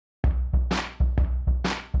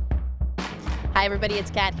Hi everybody, it's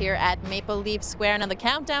Kat here at Maple Leaf Square. Now the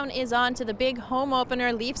countdown is on to the big home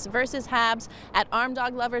opener, Leafs versus Habs at Arm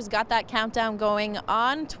Dog Lovers. Got that countdown going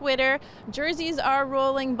on Twitter. Jerseys are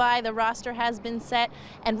rolling by, the roster has been set.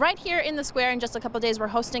 And right here in the square in just a couple days, we're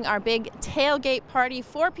hosting our big tailgate party,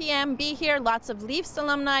 4 p.m. Be here, lots of Leafs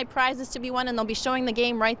alumni, prizes to be won, and they'll be showing the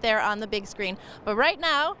game right there on the big screen. But right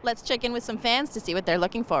now, let's check in with some fans to see what they're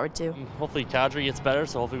looking forward to. Hopefully Kadri gets better,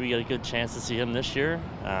 so hopefully we get a good chance to see him this year.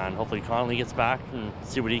 And hopefully Connolly gets back and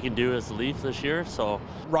see what he can do as a Leaf this year. So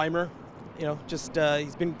Reimer, he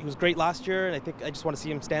was great last year, and I just want to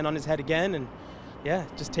see him stand on his head again, and yeah,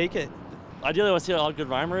 just take it. Ideally, I want to see how good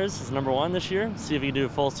Reimer is as number one this year. See if he can do a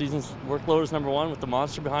full season's workload as number one with the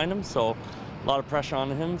monster behind him. So a lot of pressure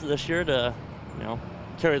on him this year to,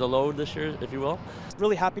 carry the load this year, if you will.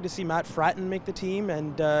 Really happy to see Matt Fratton make the team,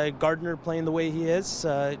 and Gardner playing the way he is.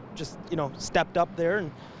 Stepped up there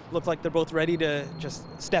and looked like they're both ready to just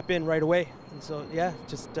step in right away. And so, yeah,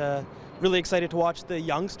 just really excited to watch the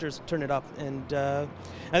youngsters turn it up. And I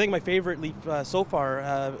think my favorite Leaf so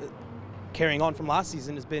far, carrying on from last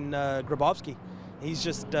season, has been Grabowski. He's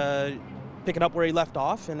just picking up where he left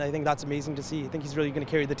off, and I think that's amazing to see. I think he's really going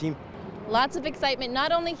to carry the team. Lots of excitement,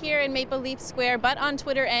 not only here in Maple Leaf Square, but on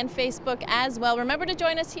Twitter and Facebook as well. Remember to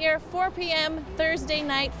join us here 4 p.m. Thursday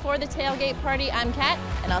night for the tailgate party. I'm Kat,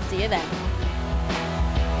 and I'll see you then.